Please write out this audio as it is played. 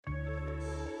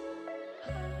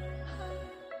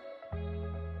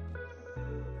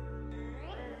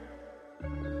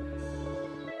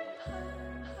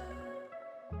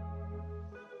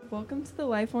Welcome to the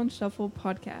Life on Shuffle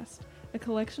podcast, a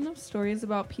collection of stories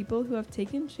about people who have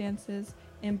taken chances,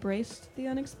 embraced the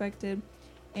unexpected,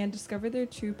 and discovered their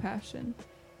true passion.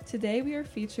 Today we are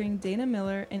featuring Dana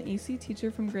Miller, an AC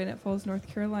teacher from Granite Falls, North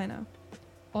Carolina.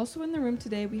 Also in the room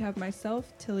today we have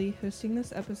myself, Tillie, hosting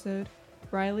this episode,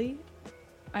 Rylie,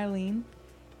 Ayline,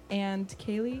 and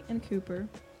Kaylee and Cooper.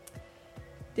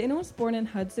 Dana was born in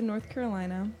Hudson, North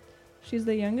Carolina. She's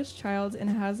the youngest child and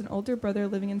has an older brother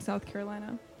living in South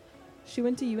Carolina. She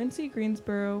went to UNC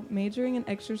Greensboro, majoring in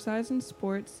exercise and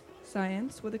sports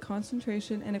science with a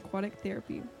concentration in aquatic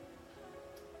therapy.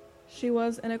 She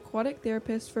was an aquatic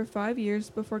therapist for 5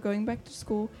 years before going back to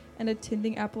school and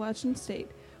attending Appalachian State,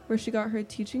 where she got her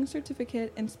teaching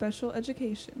certificate in special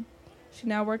education. She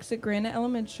now works at Granite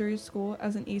Elementary School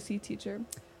as an AC teacher.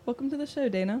 Welcome to the show,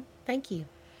 Dana. Thank you.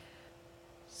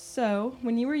 So,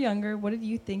 when you were younger, what did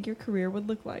you think your career would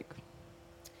look like?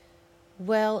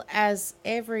 Well, as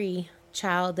every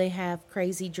child, they have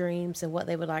crazy dreams and what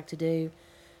they would like to do.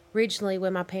 Originally,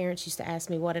 when my parents used to ask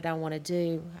me what did I want to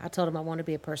do, I told them I wanted to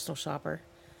be a personal shopper.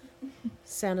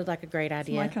 Sounded like a great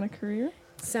idea. That's my kind of career.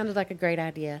 Sounded like a great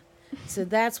idea. So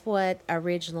that's what I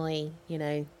originally,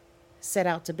 set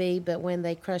out to be. But when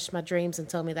they crushed my dreams and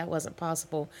told me that wasn't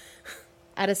possible,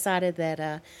 I decided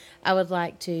that I would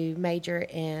like to major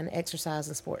in exercise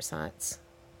and sports science.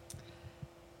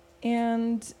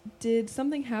 And did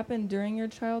something happen during your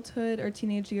childhood or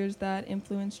teenage years that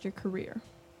influenced your career?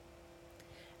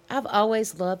 I've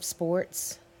always loved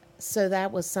sports, so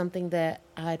that was something that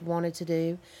I'd wanted to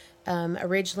do.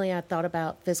 Originally, I thought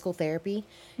about physical therapy,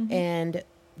 and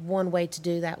one way to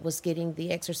do that was getting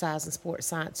the exercise and sports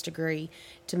science degree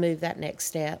to move that next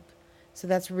step. So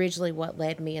that's originally what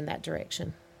led me in that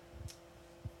direction.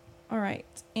 All right.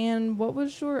 And what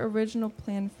was your original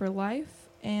plan for life,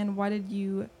 and why did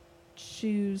you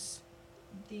choose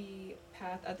the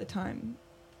path at the time?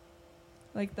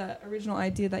 Like the original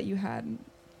idea that you had,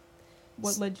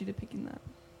 what led you to picking that?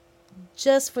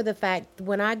 Just for the fact,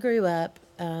 when I grew up,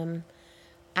 I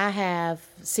have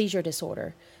seizure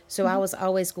disorder. So I was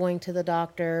always going to the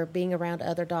doctor, being around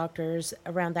other doctors,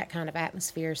 around that kind of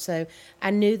atmosphere. So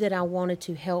I knew that I wanted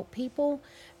to help people.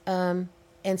 And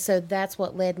so that's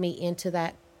what led me into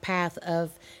that path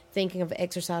of thinking of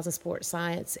exercise and sports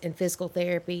science and physical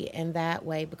therapy and that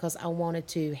way, because I wanted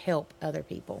to help other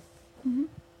people. Mm-hmm.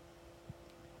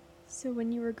 So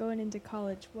when you were going into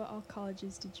college, what all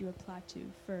colleges did you apply to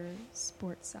for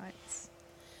sports science?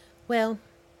 Well,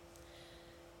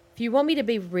 if you want me to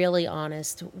be really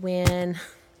honest, when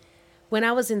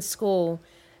I was in school,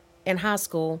 in high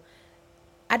school,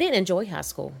 I didn't enjoy high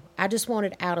school. I just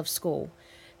wanted out of school.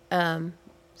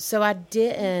 So I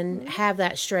didn't have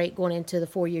that straight going into the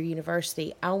 4-year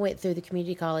university. I went through the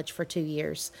community college for 2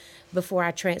 years before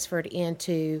I transferred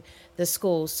into the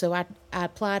schools. So I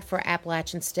applied for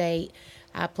Appalachian State,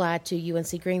 I applied to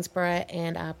UNC Greensboro,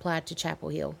 and I applied to Chapel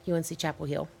Hill, UNC Chapel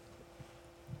Hill.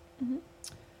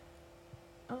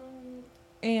 Mm-hmm.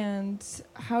 And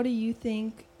how do you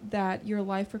think that your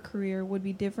life or career would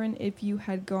be different if you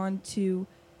had gone to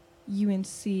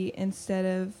UNC instead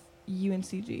of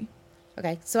UNCG?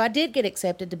 Okay, so I did get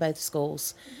accepted to both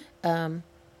schools. And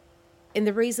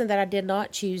the reason that I did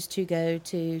not choose to go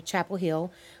to Chapel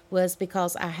Hill was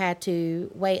because I had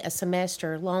to wait a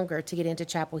semester longer to get into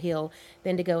Chapel Hill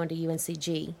than to go into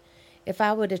UNCG. If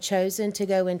I would have chosen to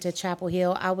go into Chapel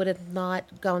Hill, I would have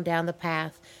not gone down the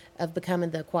path of becoming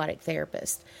the aquatic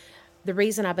therapist. The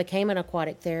reason I became an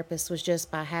aquatic therapist was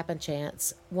just by happen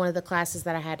chance. One of the classes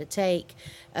that I had to take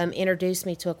introduced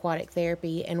me to aquatic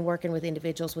therapy and working with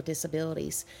individuals with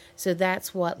disabilities. So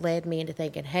that's what led me into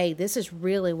thinking, hey, this is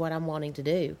really what I'm wanting to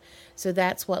do. So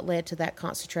that's what led to that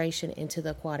concentration into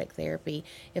the aquatic therapy.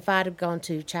 If I'd have gone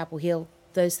to Chapel Hill,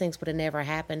 those things would have never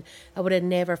happened. I would have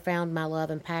never found my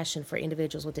love and passion for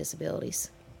individuals with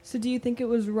disabilities. So do you think it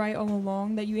was right all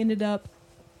along that you ended up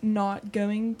not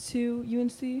going to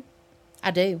UNC? I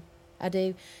do.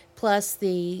 Plus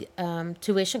the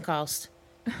tuition cost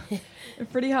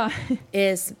pretty high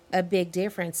is a big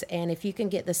difference. And if you can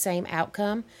get the same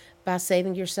outcome by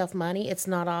saving yourself money, it's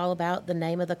not all about the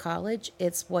name of the college.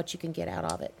 It's what you can get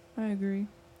out of it. I agree.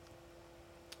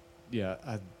 Yeah,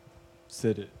 I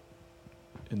said it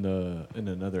in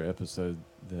another episode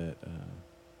that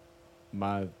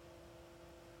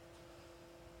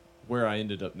where I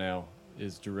ended up now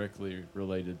is directly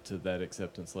related to that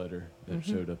acceptance letter that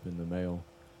showed up in the mail.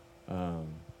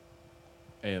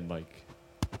 And like,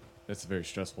 that's a very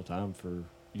stressful time for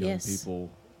young people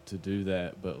to do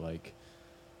that. But like,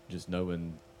 just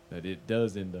knowing that it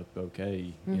does end up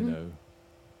okay,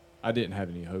 I didn't have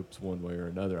any hopes one way or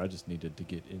another. I just needed to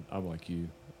get in. I'm like you.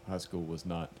 High school was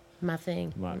not my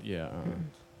thing.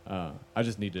 I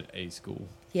just needed a school.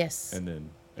 Yes. And then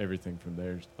everything from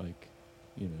there, like,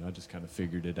 I just kind of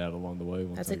figured it out along the way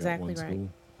once That's I exactly got one right. school.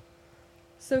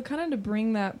 So kind of to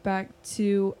bring that back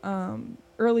to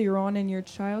earlier on in your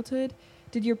childhood,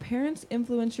 did your parents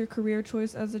influence your career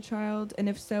choice as a child? And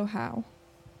if so, how?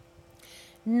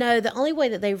 No, the only way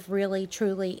that they've really,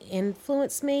 truly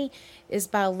influenced me is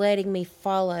by letting me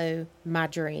follow my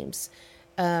dreams.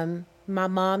 My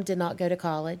mom did not go to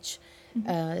college.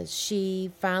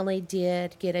 She finally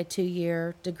did get a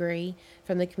 2-year degree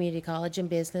from the community college in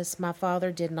business. My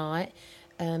father did not.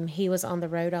 He was on the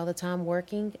road all the time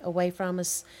working away from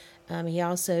us. He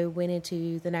also went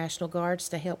into the National Guards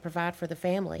to help provide for the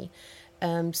family.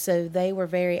 So they were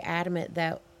very adamant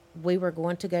that we were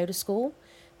going to go to school.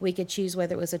 We could choose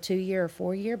whether it was a 2-year or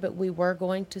 4-year, but we were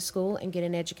going to school and get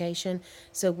an education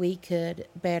so we could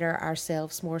better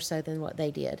ourselves more so than what they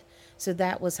did. So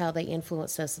that was how they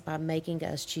influenced us, by making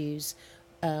us choose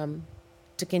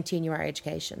to continue our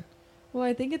education. Well,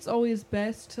 I think it's always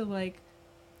best to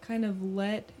kind of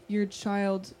let your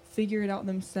child figure it out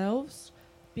themselves,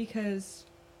 because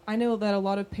I know that a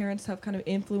lot of parents have kind of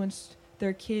influenced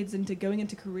their kids into going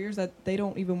into careers that they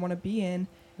don't even want to be in.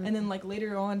 And then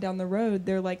later on down the road,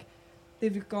 they're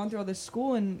they've gone through all this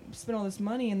school and spent all this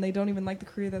money and they don't even like the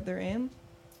career that they're in.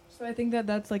 So I think that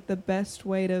that's the best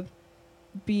way to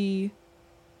be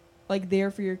there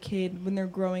for your kid when they're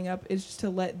growing up, is just to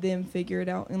let them figure it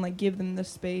out and give them the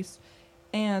space.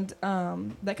 And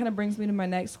that kind of brings me to my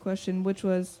next question, which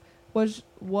was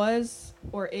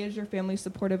or is your family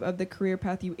supportive of the career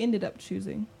path you ended up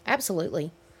choosing?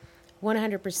 Absolutely.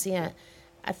 100%.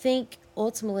 I think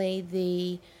ultimately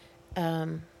the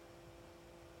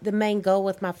main goal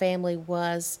with my family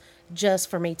was just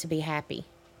for me to be happy.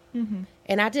 Mm-hmm.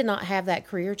 And I did not have that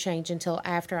career change until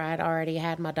after I had already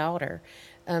had my daughter.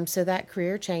 So that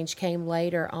career change came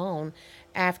later on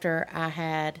after I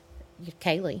had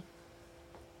Kaylee.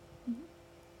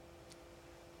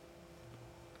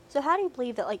 So how do you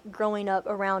believe that growing up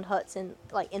around Hudson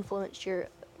influenced your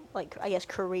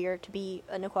career to be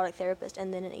an aquatic therapist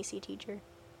and then an AC teacher?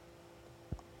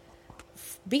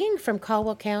 Being from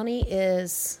Caldwell County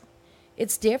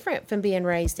it's different from being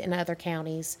raised in other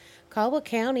counties. Caldwell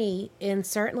County in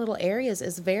certain little areas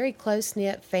is a very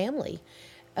close-knit family.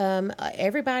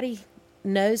 Everybody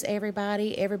knows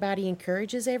everybody. Everybody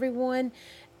encourages everyone,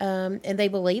 and they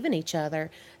believe in each other.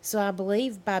 So I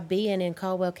believe by being in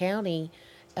Caldwell County,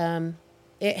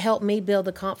 it helped me build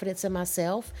the confidence in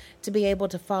myself to be able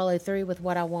to follow through with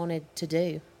what I wanted to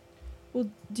do. Well,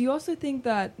 do you also think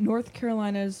that North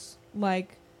Carolina's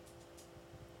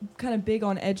kind of big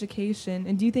on education,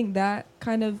 and do you think that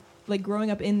kind of growing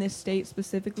up in this state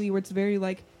specifically, where it's very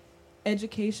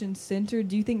education centered,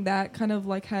 do you think that kind of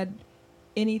had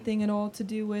anything at all to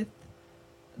do with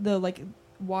the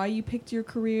why you picked your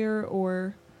career?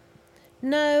 Or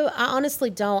No, I honestly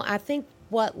don't. I think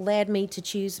what led me to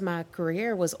choose my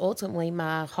career was ultimately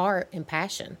my heart and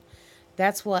passion.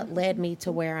 That's what led me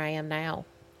to where I am now.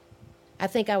 I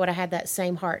think I would have had that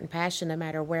same heart and passion no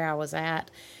matter where I was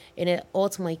at. And it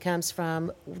ultimately comes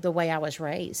from the way I was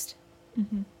raised.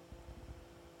 Mm-hmm.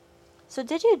 So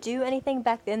did you do anything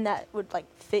back then that would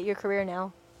fit your career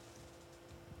now?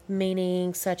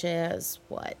 Meaning such as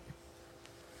what?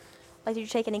 Did you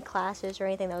take any classes or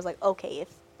anything that was okay, if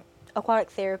aquatic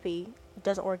therapy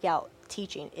doesn't work out,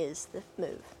 teaching is the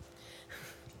move?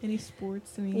 Any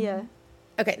sports? Yeah.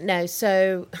 Okay, no,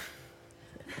 so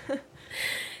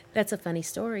that's a funny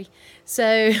story.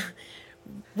 So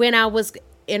when I was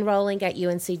enrolling at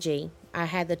UNCG, I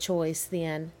had the choice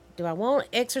then. Do I want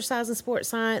exercise and sports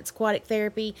science, aquatic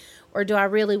therapy, or do I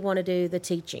really want to do the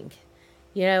teaching?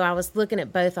 I was looking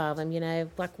at both of them,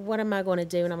 what am I going to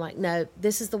do? And I'm like, no,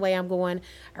 this is the way I'm going.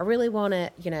 I really want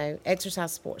to,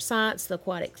 exercise, sports science, the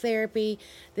aquatic therapy.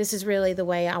 This is really the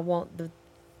way I want the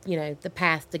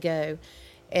path to go.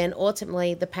 And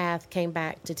ultimately the path came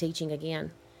back to teaching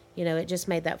again. It just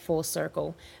made that full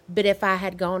circle. But if I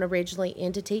had gone originally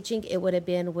into teaching, it would have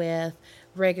been with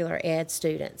regular ed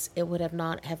students. It would have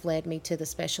not have led me to the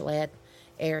special ed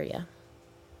area.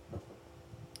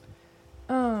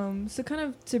 So kind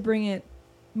of to bring it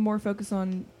more focus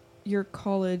on your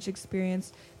college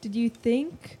experience, did you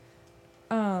think,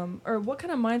 or what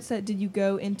kind of mindset did you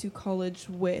go into college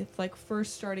with,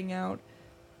 first starting out?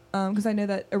 Because I know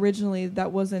that originally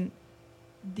that wasn't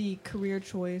the career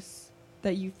choice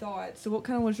that you thought. So what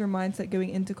kind of was your mindset going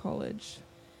into college?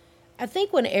 I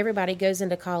think when everybody goes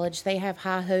into college, they have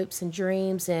high hopes and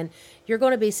dreams, and you're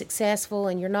going to be successful,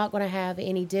 and you're not going to have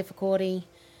any difficulty.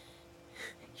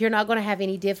 You're not going to have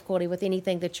any difficulty with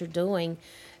anything that you're doing.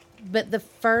 But the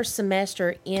first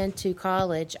semester into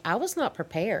college, I was not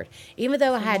prepared. Even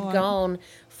though I had gone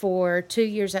for 2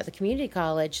 years at the community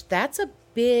college, that's a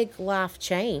big life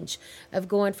change of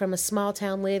going from a small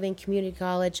town living community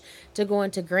college to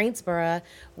going to Greensboro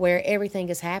where everything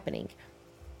is happening.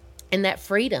 And that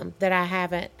freedom that I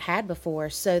haven't had before.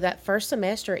 So that first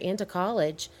semester into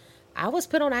college, I was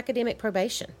put on academic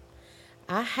probation.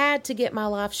 I had to get my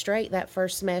life straight that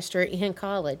first semester in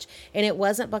college. And it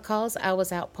wasn't because I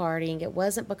was out partying. It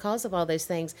wasn't because of all those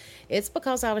things. It's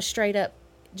because I was straight up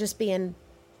just being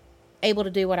able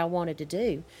to do what I wanted to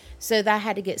do. So that I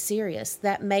had to get serious.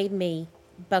 That made me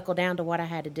buckle down to what I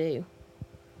had to do.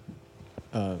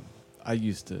 I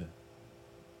used to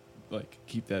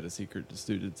keep that a secret to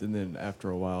students, and then after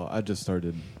a while I just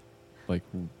started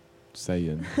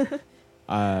saying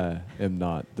I am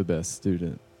not the best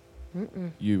student.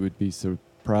 Mm-mm. You would be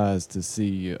surprised to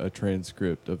see a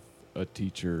transcript of a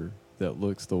teacher that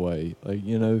looks the way,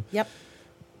 Yep.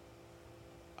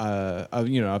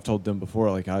 I've told them before,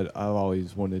 I've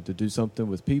always wanted to do something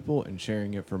with people and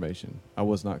sharing information. I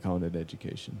was not calling it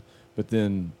education, but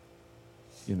then,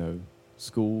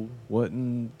 school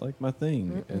wasn't my thing.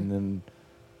 Mm-mm. And then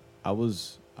I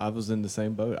was in the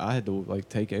same boat. I had to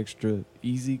take extra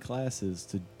easy classes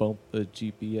to bump the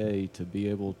GPA to be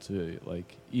able to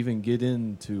even get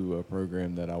into a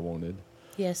program that I wanted.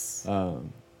 Yes.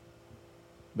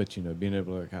 But being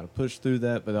able to kind of push through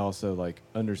that, but also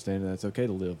understanding that it's okay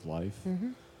to live life.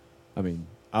 Mm-hmm. I mean,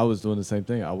 I was doing the same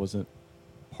thing. I wasn't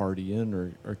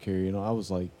partying or carrying on. I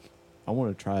was I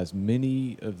want to try as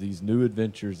many of these new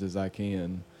adventures as I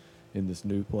can in this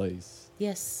new place.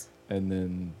 Yes. And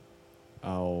then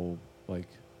I'll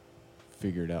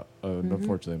figure it out. And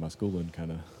unfortunately, my schooling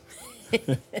kind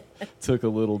of took a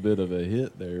little bit of a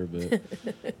hit there, but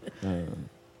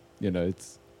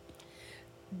it's.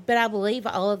 But I believe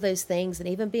all of those things, and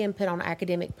even being put on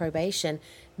academic probation,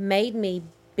 made me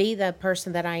be the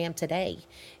person that I am today.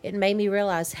 It made me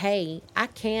realize, hey, I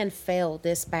can fail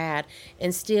this bad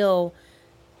and still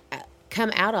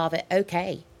come out of it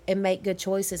okay and make good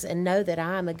choices and know that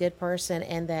I am a good person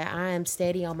and that I am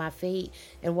steady on my feet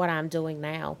in what I'm doing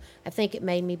now. I think it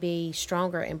made me be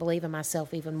stronger and believe in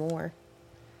myself even more.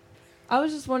 I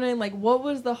was just wondering, what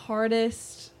was the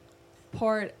hardest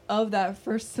part of that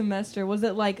first semester? Was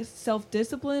it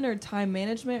self-discipline or time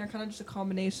management or kind of just a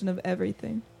combination of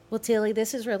everything? Well, Tillie,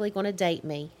 this is really going to date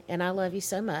me, and I love you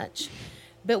so much.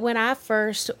 But when I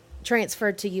first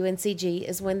transferred to UNCG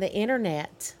is when the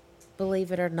internet,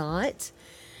 believe it or not,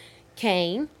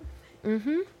 came.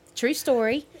 True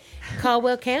story.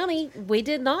 Caldwell County, we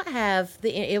did not have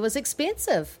it was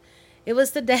expensive. It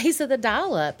was the days of the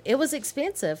dial-up. It was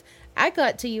expensive. I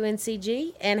got to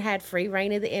UNCG and had free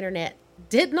reign of the internet.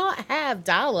 Did not have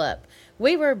dial-up.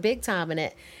 We were big time in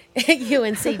it at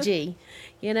UNCG.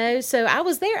 So I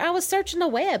was there. I was searching the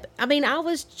web. I mean, I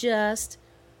was just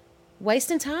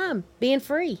wasting time being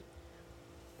free.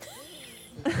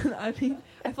 I mean,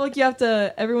 I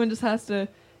feel everyone just has to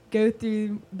go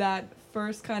through that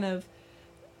first kind of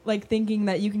thinking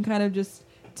that you can kind of just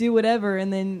do whatever,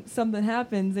 and then something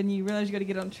happens and you realize you got to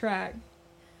get on track.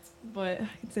 But I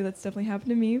can say that's definitely happened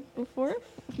to me before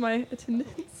with my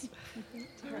attendance.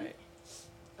 All right.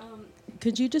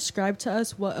 Could you describe to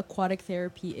us what aquatic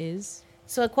therapy is?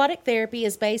 So aquatic therapy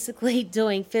is basically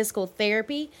doing physical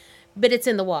therapy, but it's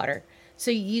in the water. So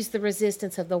you use the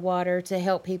resistance of the water to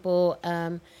help people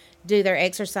do their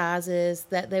exercises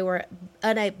that they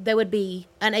would be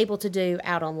unable to do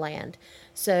out on land.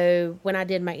 So when I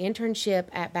did my internship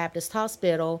at Baptist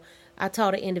Hospital, I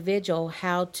taught an individual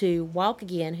how to walk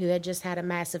again who had just had a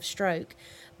massive stroke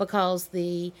because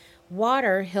the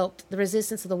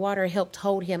resistance of the water helped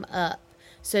hold him up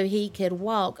so he could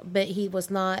walk, but he was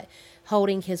not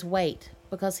holding his weight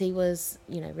because he was,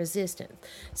 resistant.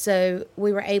 So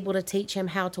we were able to teach him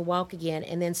how to walk again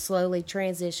and then slowly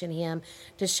transition him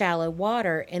to shallow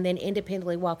water and then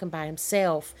independently walking by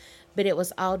himself. But it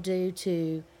was all due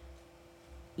to,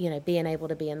 being able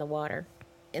to be in the water.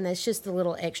 And that's just a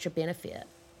little extra benefit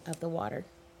of the water.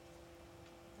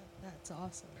 That's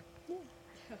awesome. Yeah.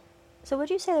 So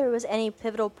would you say there was any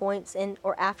pivotal points in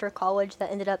or after college that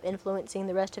ended up influencing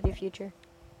the rest of your future?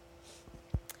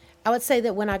 I would say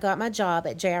that when I got my job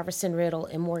at J. Iverson Riddle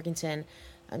in Morganton,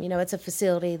 it's a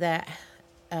facility that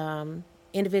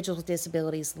individuals with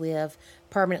disabilities live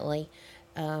permanently.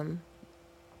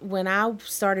 When I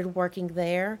started working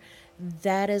there,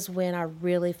 that is when I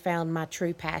really found my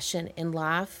true passion in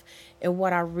life and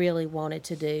what I really wanted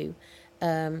to do.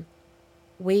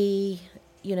 We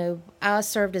I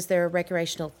served as their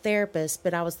recreational therapist,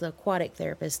 but I was the aquatic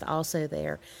therapist also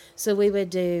there. So we would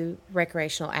do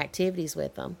recreational activities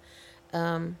with them.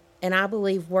 And I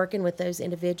believe working with those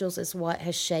individuals is what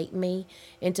has shaped me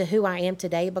into who I am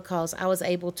today, because I was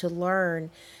able to learn,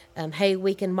 hey,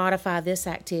 we can modify this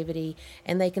activity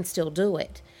and they can still do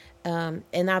it.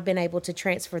 And I've been able to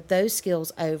transfer those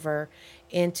skills over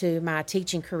into my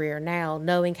teaching career now,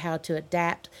 knowing how to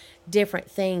adapt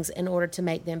different things in order to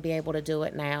make them be able to do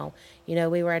it now.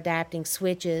 We were adapting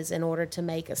switches in order to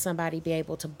make somebody be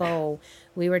able to bowl.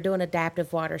 We were doing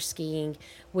adaptive water skiing.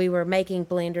 We were making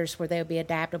blenders where they would be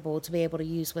adaptable to be able to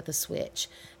use with a switch.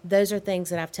 Those are things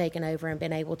that I've taken over and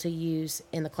been able to use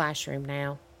in the classroom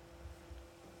now.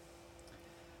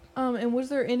 And was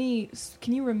there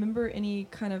can you remember any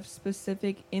kind of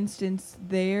specific instance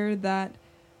there that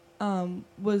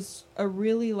was a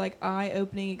really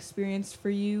eye-opening experience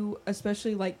for you,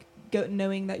 especially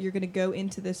knowing that you're going to go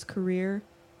into this career?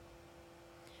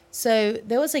 So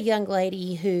there was a young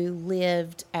lady who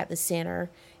lived at the center,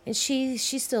 and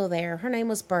she's still there. Her name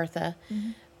was Bertha.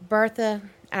 Mm-hmm. Bertha,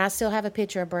 and I still have a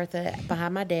picture of Bertha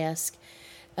behind my desk.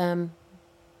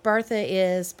 Bertha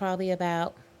is probably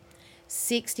about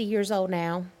 60 years old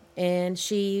now, and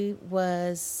she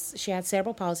had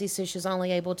cerebral palsy, so she was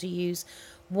only able to use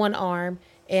one arm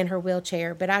and her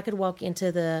wheelchair. But I could walk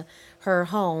into her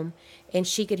home, and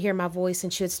she could hear my voice,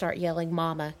 and she would start yelling,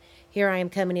 "Mama." Here I am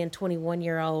coming in,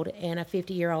 21-year-old, and a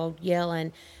 50-year-old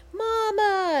yelling,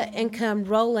 "Mama," and come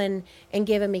rolling and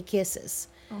giving me kisses.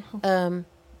 Uh-huh.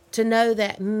 To know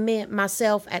that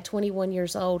myself at 21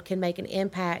 years old can make an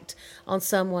impact on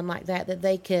someone like that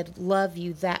they could love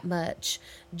you that much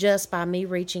just by me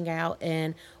reaching out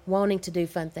and wanting to do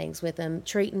fun things with them,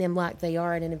 treating them like they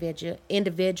are an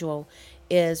individual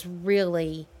is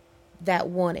really that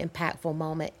one impactful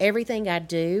moment. Everything I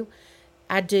do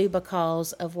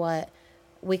because of what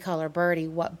we call her Birdie,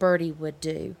 what Birdie would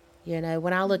do.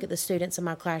 When I look at the students in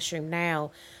my classroom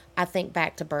now, I think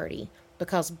back to Birdie,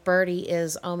 because Birdie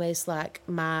is almost like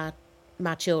my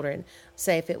children.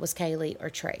 Say if it was Kaylee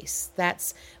or Trace,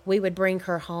 we would bring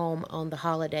her home on the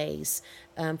holidays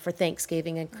for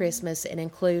Thanksgiving and Christmas and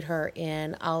include her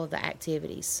in all of the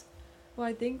activities. Well,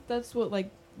 I think that's what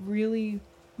really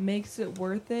makes it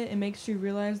worth it. It makes you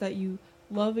realize that you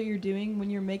love what you're doing when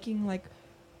you're making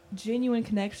genuine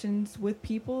connections with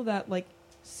people that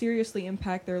seriously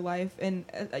impact their life, and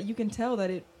you can tell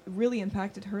that it really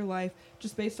impacted her life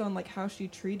just based on how she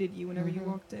treated you whenever you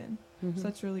walked in. So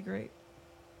that's really great.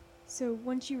 So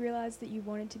once you realized that you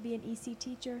wanted to be an EC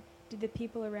teacher, did the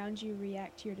people around you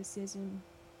react to your decision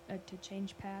to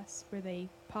change paths? Were they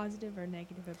positive or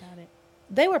negative about it?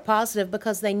 They were positive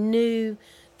because they knew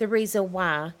the reason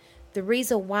why. The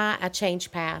reason why I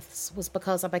changed paths was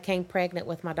because I became pregnant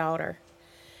with my daughter.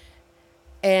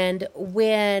 And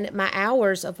when my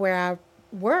hours of where I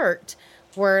worked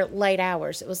were late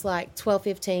hours, it was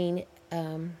 12:15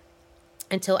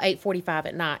 until 8:45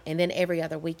 at night, and then every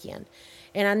other weekend.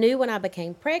 And I knew when I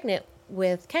became pregnant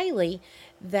with Kaylee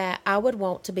that I would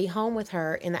want to be home with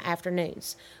her in the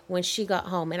afternoons when she got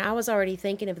home. And I was already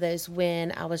thinking of those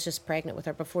when I was just pregnant with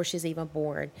her, before she's even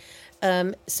born.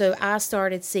 So I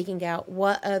started seeking out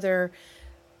what other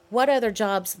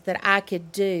jobs that I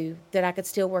could do that I could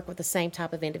still work with the same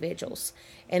type of individuals.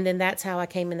 And then that's how I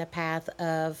came in the path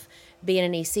of being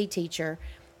an EC teacher.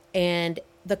 And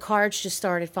the cards just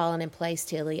started falling in place,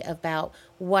 Tillie, about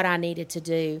what I needed to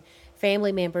do.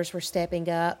 Family members were stepping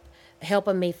up,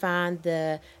 helping me find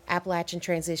the Appalachian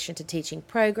Transition to Teaching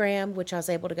program, which I was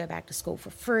able to go back to school for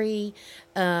free.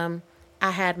 I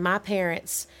had my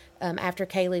parents, after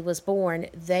Kaylee was born,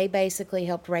 they basically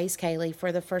helped raise Kaylee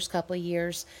for the first couple of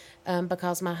years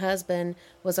because my husband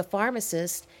was a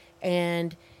pharmacist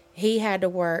and he had to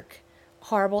work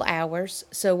horrible hours.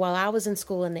 So while I was in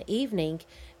school in the evening,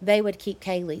 they would keep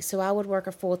Kaylee. So I would work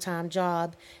a full-time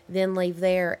job, then leave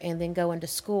there, and then go into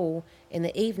school in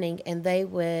the evening, and they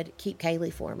would keep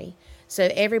Kaylee for me. So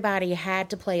everybody had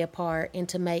to play a part and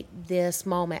to make this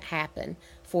moment happen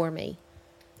for me.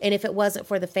 And if it wasn't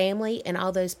for the family and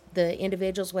all the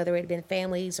individuals, whether it had been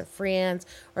families or friends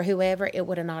or whoever, it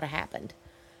would have not have happened.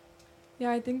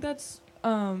 Yeah, I think that's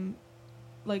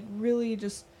really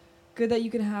just good that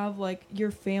you can have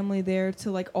your family there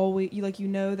to always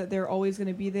that they're always going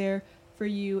to be there for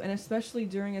you, and especially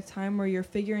during a time where you're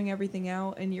figuring everything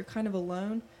out and you're kind of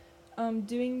alone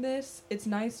doing this. It's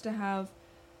nice to have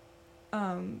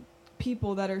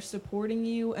people that are supporting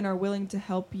you and are willing to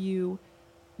help you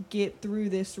get through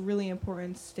this really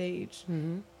important stage.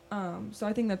 So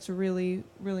I think that's really,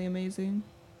 really amazing.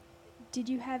 Did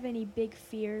you have any big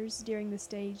fears during the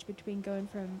stage between going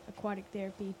from aquatic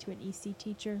therapy to an EC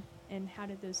teacher? And how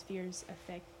did those fears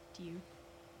affect you?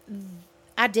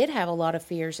 I did have a lot of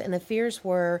fears, and the fears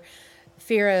were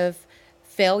fear of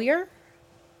failure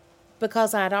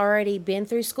because I'd already been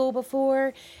through school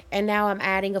before, and now I'm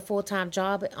adding a full-time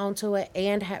job onto it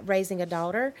and raising a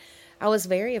daughter. I was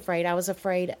very afraid. I was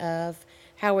afraid of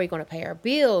how are we going to pay our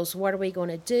bills? What are we going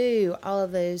to do? All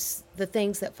of those, the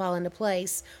things that fall into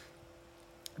place.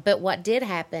 But what did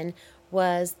happen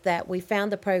was that we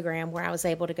found the program where I was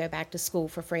able to go back to school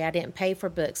for free. I didn't pay for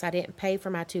books. I didn't pay for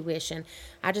my tuition.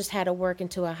 I just had to work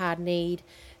into a high-need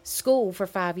school for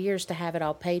 5 years to have it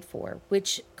all paid for,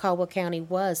 which Caldwell County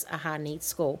was a high-need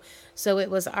school. So it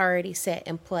was already set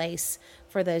in place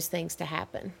for those things to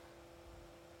happen.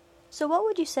 So what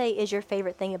would you say is your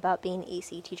favorite thing about being an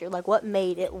EC teacher? Like, what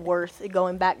made it worth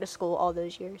going back to school all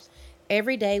those years?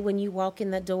 Every day when you walk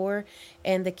in the door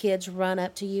and the kids run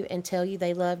up to you and tell you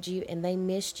they loved you and they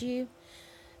missed you,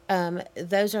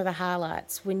 those are the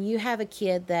highlights. When you have a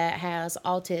kid that has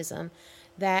autism,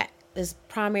 that is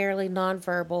primarily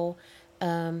nonverbal,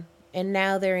 and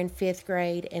now they're in 5th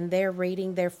grade and they're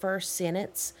reading their first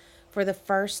sentence for the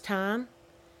first time,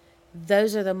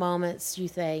 those are the moments you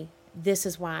say, this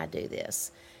is why I do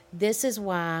this. This is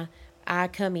why I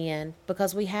come in,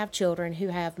 because we have children who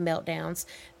have meltdowns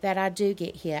that I do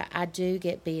get hit. I do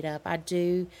get beat up. I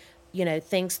do,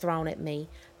 things thrown at me.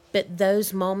 But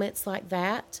those moments like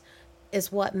that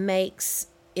is what makes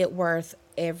it worth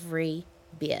every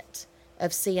bit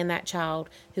of seeing that child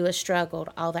who has struggled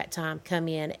all that time come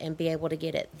in and be able to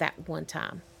get it that one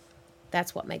time.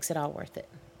 That's what makes it all worth it.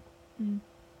 Mm.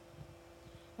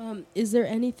 Is there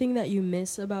anything that you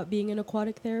miss about being an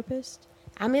aquatic therapist?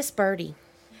 I miss Birdie.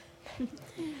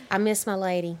 I miss my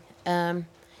lady. And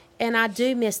I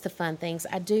do miss the fun things.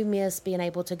 I do miss being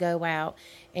able to go out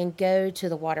and go to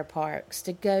the water parks,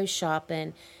 to go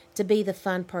shopping, to be the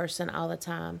fun person all the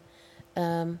time.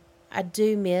 I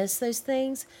do miss those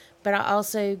things, but I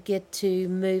also get to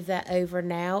move that over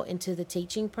now into the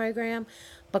teaching program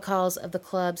because of the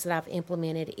clubs that I've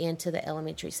implemented into the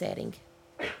elementary setting.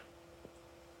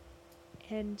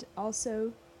 And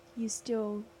also, you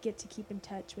still get to keep in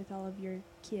touch with all of your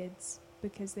kids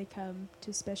because they come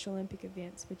to Special Olympic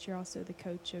events, but you're also the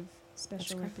coach of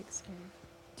Special Olympics.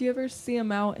 Do you ever see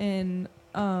them out in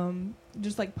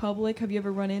just like public? Have you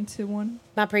ever run into one?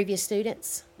 My previous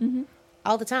students? Mm-hmm.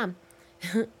 All the time.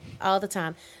 All the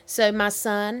time. So my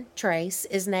son, Trace,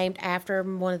 is named after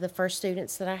one of the first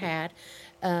students that I had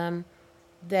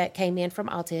that came in from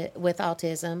with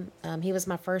autism. He was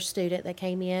my first student that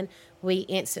came in. We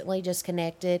instantly just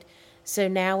connected. So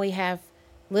now we have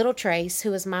little Trace,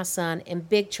 who is my son, and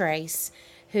big Trace,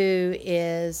 who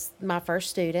is my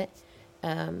first student.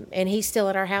 And he's still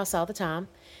at our house all the time.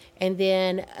 And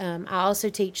then I also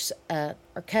teach or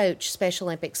coach Special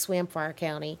Olympics swim for our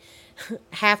county.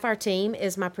 Half our team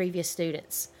is my previous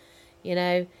students,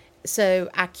 so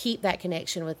I keep that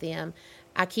connection with them.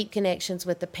 I keep connections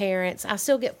with the parents. I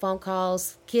still get phone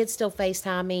calls. Kids still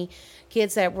FaceTime me.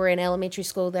 Kids that were in elementary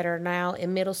school that are now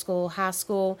in middle school, high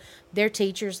school, their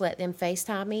teachers let them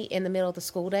FaceTime me in the middle of the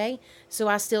school day. So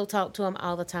I still talk to them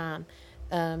all the time.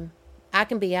 I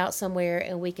can be out somewhere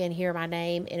and we can hear my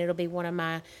name and it'll be one of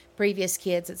my previous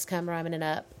kids that's come running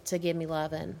up to give me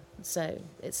love. And so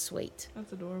it's sweet.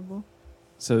 That's adorable.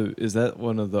 So is that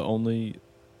one of the only,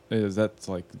 is that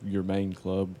like your main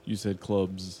club? You said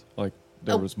clubs, like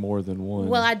there was more than one.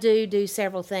 Well, I do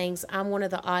several things. I'm one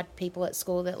of the odd people at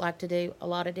school that like to do a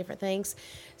lot of different things.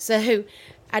 So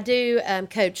I do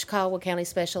coach Caldwell County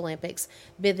Special Olympics,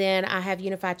 but then I have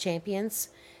Unified Champions,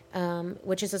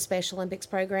 which is a Special Olympics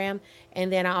program.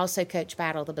 And then I also coach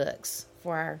Battle of the Books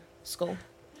for our school.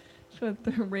 What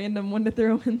the random one to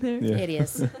throw in there? Yeah. It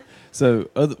is. So,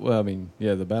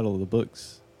 the Battle of the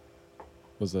Books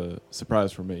was a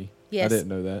surprise for me. Yes. I didn't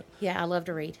know that. Yeah, I love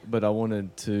to read. But I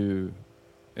wanted to,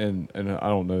 and I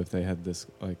don't know if they had this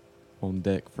like on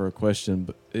deck for a question,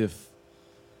 but if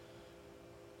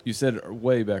you said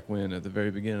way back when at the very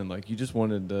beginning, like you just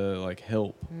wanted to like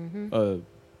help a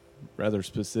rather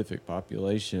specific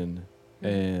population,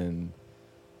 and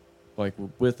like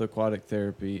with aquatic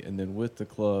therapy and then with the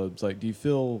clubs, like do you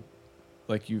feel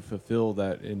like you fulfill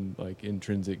that in like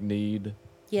intrinsic need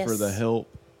for the help?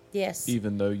 Yes.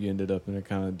 Even though you ended up in a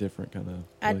kind of different kind of place.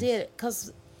 I did,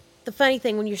 because the funny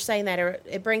thing when you're saying that,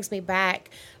 it brings me back.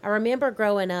 I remember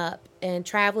growing up and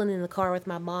traveling in the car with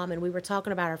my mom, and we were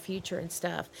talking about our future and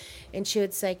stuff. And she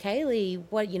would say, Kaylee,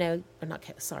 what, or not,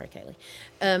 sorry,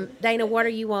 Kaylee, Dana, what are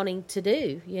you wanting to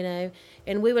do,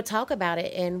 And we would talk about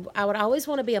it, and I would always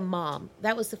want to be a mom.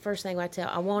 That was the first thing I'd tell.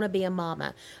 I want to be a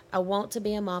mama. I want to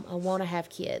be a mom. I want to have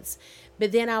kids.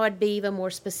 But then I would be even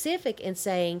more specific in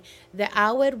saying that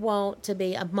I would want to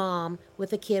be a mom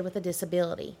with a kid with a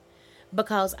disability.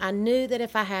 Because I knew that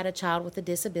if I had a child with a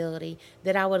disability,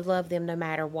 that I would love them no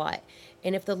matter what.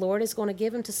 And if the Lord is going to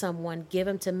give them to someone, give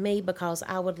them to me, because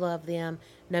I would love them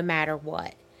no matter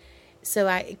what. So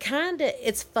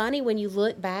it's funny when you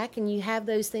look back and you have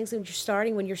those things when you're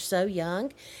starting, when you're so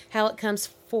young, how it comes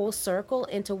full circle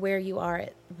into where you are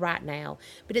right now.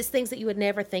 But it's things that you would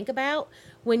never think about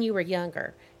when you were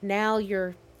younger. Now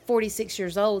you're 46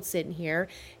 years old sitting here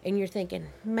and you're thinking,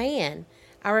 man,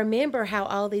 I remember how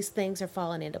all these things are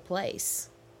falling into place.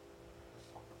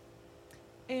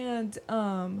 And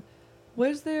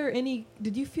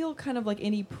did you feel kind of like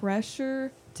any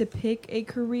pressure to pick a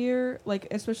career, like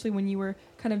especially when you were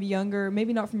kind of younger,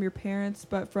 maybe not from your parents,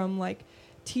 but from like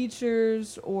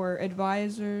teachers or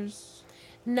advisors?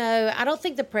 No, I don't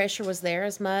think the pressure was there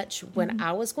as much when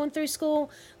I was going through school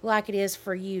like it is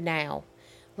for you now.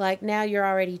 Like now you're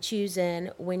already choosing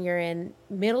when you're in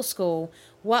middle school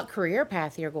what career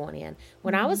path you're going in.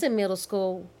 When I was in middle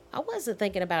school, I wasn't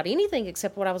thinking about anything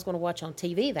except what I was going to watch on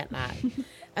TV that night.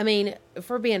 I mean,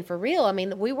 for being for real,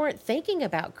 we weren't thinking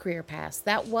about career paths.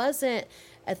 That wasn't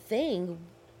a thing.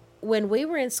 When we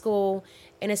were in school,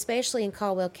 and especially in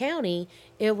Caldwell County,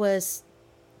 it was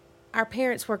our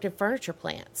parents worked in furniture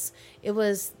plants.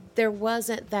 There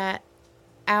wasn't that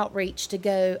outreach to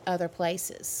go other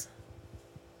places.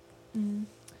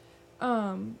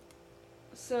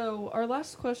 So our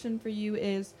last question for you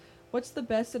is, what's the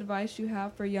best advice you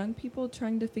have for young people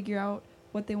trying to figure out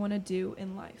what they want to do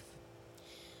in life?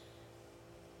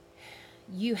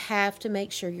 You have to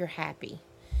make sure you're happy.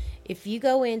 If you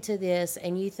go into this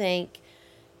and you think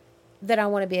that I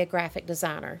want to be a graphic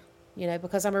designer,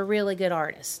 because I'm a really good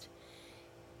artist,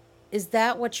 is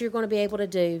that what you're going to be able to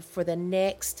do for the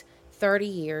next 30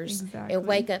 years? Exactly. And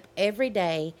wake up every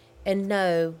day and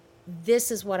know this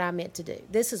is what I meant to do.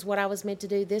 This is what I was meant to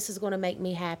do. This is going to make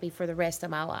me happy for the rest of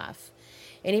my life.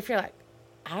 And if you're like,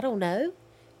 I don't know,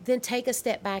 then take a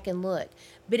step back and look.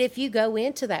 But if you go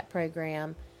into that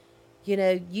program,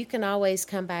 you can always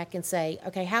come back and say,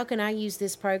 okay, how can I use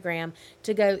this program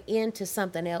to go into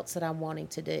something else that I'm wanting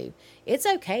to do? It's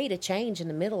okay to change in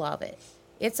the middle of it.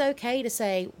 It's okay to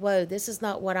say, whoa, this is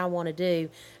not what I want to do.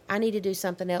 I need to do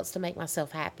something else to make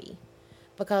myself happy.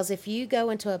 Because if you go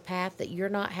into a path that you're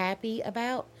not happy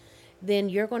about, then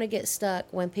you're going to get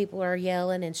stuck when people are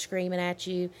yelling and screaming at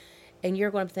you, and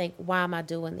you're going to think, why am I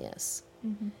doing this?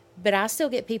 But I still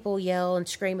get people yell and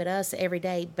scream at us every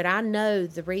day, but I know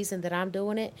the reason that I'm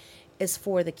doing it is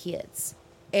for the kids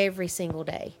every single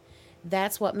day.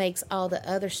 That's what makes all the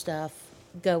other stuff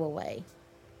go away.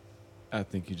 I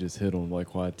think you just hit on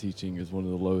why teaching is one of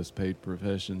the lowest paid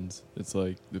professions. It's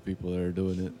like the people that are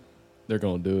doing it, they're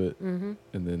going to do it. And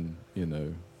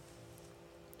then,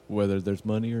 whether there's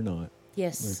money or not.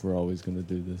 Yes. We're always going to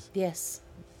do this. Yes.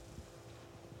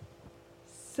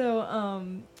 So,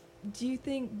 do you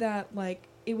think that,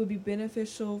 it would be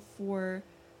beneficial for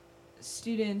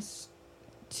students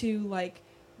to,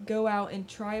 go out and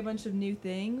try a bunch of new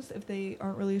things if they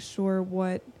aren't really sure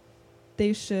what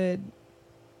they should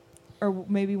or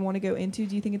maybe want to go into?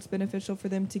 Do you think it's beneficial for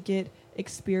them to get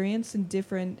experience in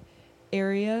different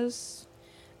areas?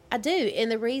 I do. And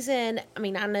the reason,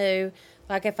 I know,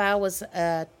 if I was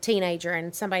a teenager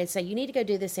and somebody would say, you need to go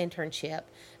do this internship,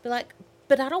 be like,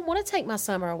 but I don't want to take my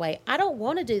summer away. I don't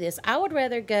want to do this. I would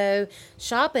rather go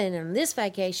shopping on this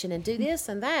vacation and do this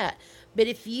and that. But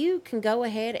if you can go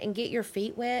ahead and get your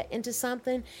feet wet into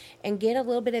something and get a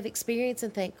little bit of experience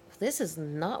and think, this is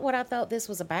not what I thought this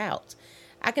was about,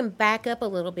 I can back up a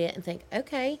little bit and think,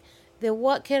 okay, then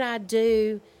what could I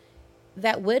do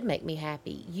that would make me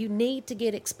happy? You need to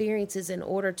get experiences in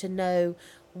order to know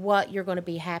what you're going to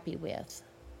be happy with.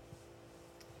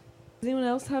 Does anyone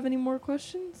else have any more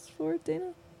questions for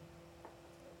Dana?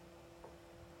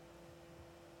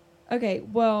 Okay,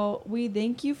 well, we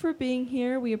thank you for being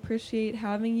here. We appreciate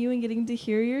having you and getting to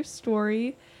hear your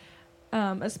story.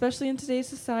 Especially in today's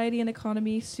society and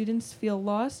economy, students feel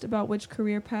lost about which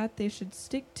career path they should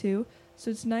stick to.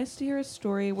 So it's nice to hear a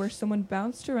story where someone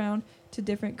bounced around to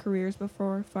different careers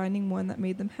before finding one that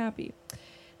made them happy.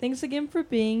 Thanks again for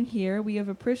being here. We have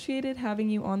appreciated having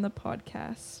you on the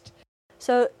podcast.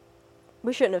 So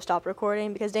we shouldn't have stopped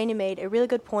recording because Dana made a really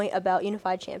good point about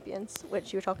unified champions,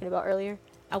 which you were talking about earlier.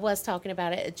 I was talking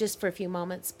about it just for a few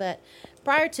moments, but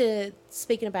prior to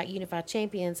speaking about Unified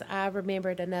Champions, I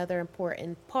remembered another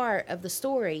important part of the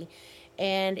story,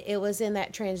 and it was in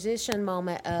that transition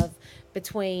moment of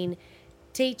between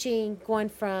teaching, going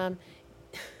from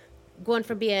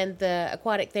being the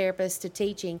aquatic therapist to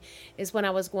teaching, is when I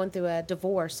was going through a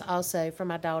divorce also from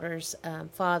my daughter's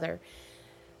father.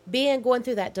 Going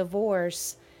through that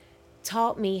divorce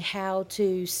taught me how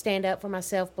to stand up for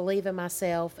myself, believe in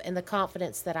myself, and the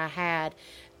confidence that I had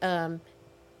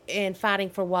in fighting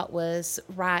for what was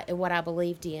right and what I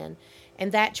believed in.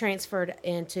 And that transferred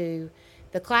into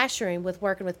the classroom with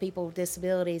working with people with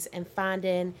disabilities and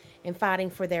finding and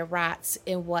fighting for their rights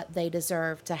and what they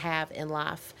deserve to have in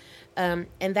life. And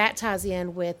that ties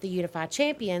in with the Unified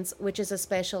Champions, which is a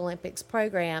Special Olympics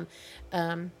program.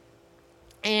 And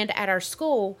at our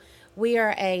school, we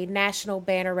are a national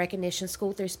banner recognition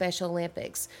school through Special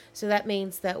Olympics. So that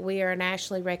means that we are a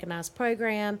nationally recognized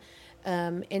program.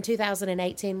 In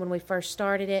 2018, when we first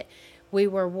started it, we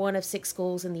were one of 6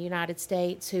 schools in the United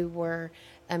States who were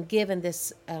given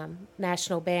this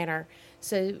national banner.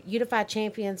 So Unified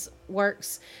Champions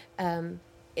works,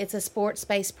 it's a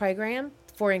sports-based program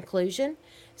for inclusion.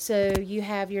 So you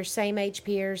have your same age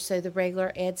peers, so the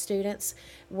regular ed students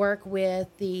work with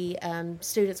the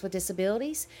students with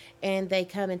disabilities, and they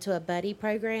come into a buddy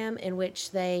program in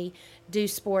which they do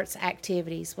sports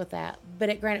activities with that. But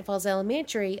at Granite Falls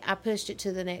Elementary, I pushed it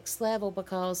to the next level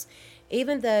because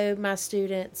even though my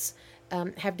students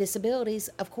have disabilities,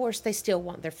 of course, they still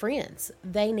want their friends.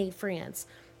 They need friends,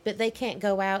 but they can't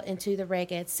go out into the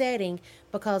reg ed setting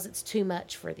because it's too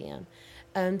much for them.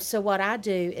 So what I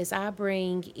do is I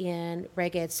bring in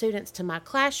reg ed students to my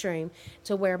classroom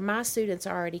to where my students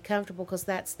are already comfortable because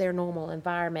that's their normal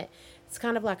environment. It's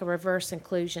kind of like a reverse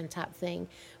inclusion type thing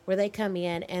where they come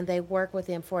in and they work with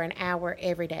them for an hour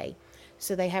every day.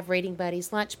 So they have reading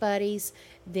buddies, lunch buddies.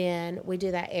 Then we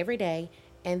do that every day.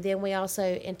 And then we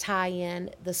also tie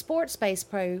in the sports-based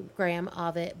program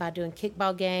of it by doing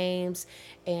kickball games,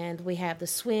 and we have the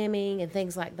swimming and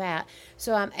things like that.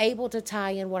 So I'm able to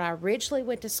tie in what I originally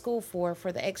went to school for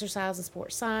the exercise and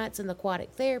sports science and the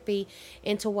aquatic therapy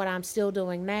into what I'm still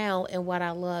doing now and what I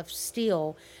love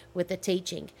still with the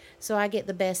teaching. So I get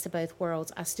the best of both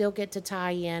worlds. I still get to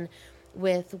tie in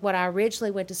with what I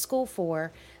originally went to school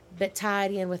for, but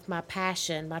tied in with my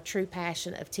passion, my true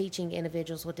passion of teaching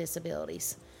individuals with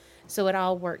disabilities. So it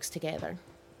all works together.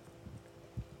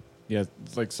 Yeah,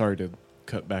 it's like, sorry to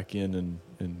cut back in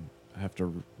and have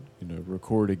to,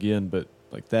 record again, but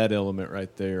like that element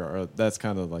right there, that's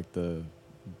kind of like the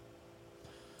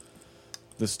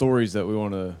stories that we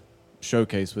want to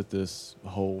showcase with this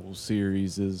whole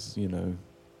series is,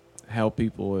 how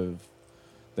people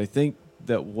they think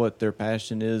that what their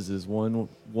passion is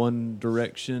one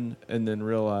direction, and then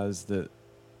realize that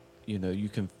you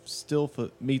can still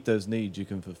meet those needs. You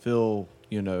can fulfill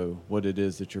what it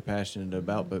is that you're passionate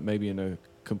about, but maybe in a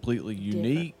completely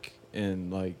unique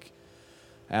and like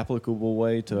applicable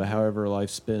way to however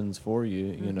life spins for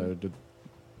you.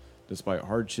 Despite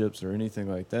hardships or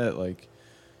anything like that, like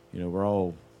we're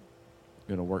all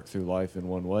gonna work through life in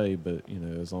one way, but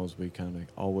as long as we kind of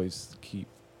always keep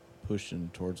pushing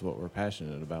towards what we're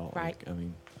passionate about. Right. Like,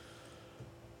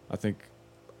 I think,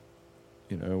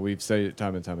 we've said it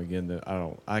time and time again that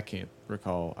I can't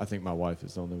recall. I think my wife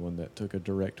is the only one that took a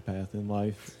direct path in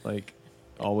life. Like,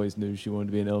 always knew she wanted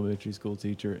to be an elementary school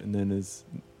teacher and then is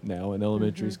now an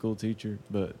elementary school teacher.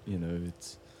 But,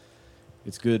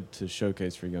 it's good to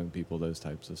showcase for young people those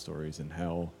types of stories and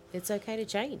how It's okay to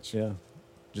change. Yeah.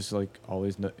 Just like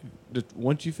always know,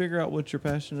 once you figure out what you're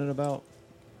passionate about,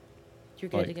 You're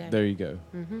good to go. There you go.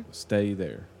 Mm-hmm. Stay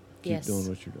there. Keep Yes. doing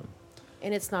what you're doing.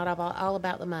 And it's not all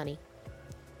about the money.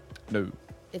 No.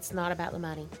 It's not about the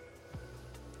money.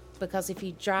 Because if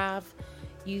you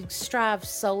strive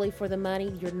solely for the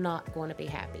money, you're not going to be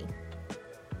happy.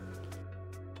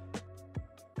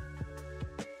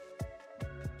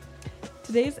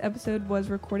 Today's episode was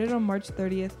recorded on March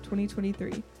 30th,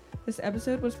 2023. This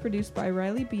episode was produced by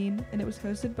Rylie Bean, and it was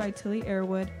hosted by Tillie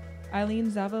Airwood,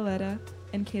 Ayline Zavaleta,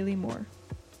 and Kaylee Moore.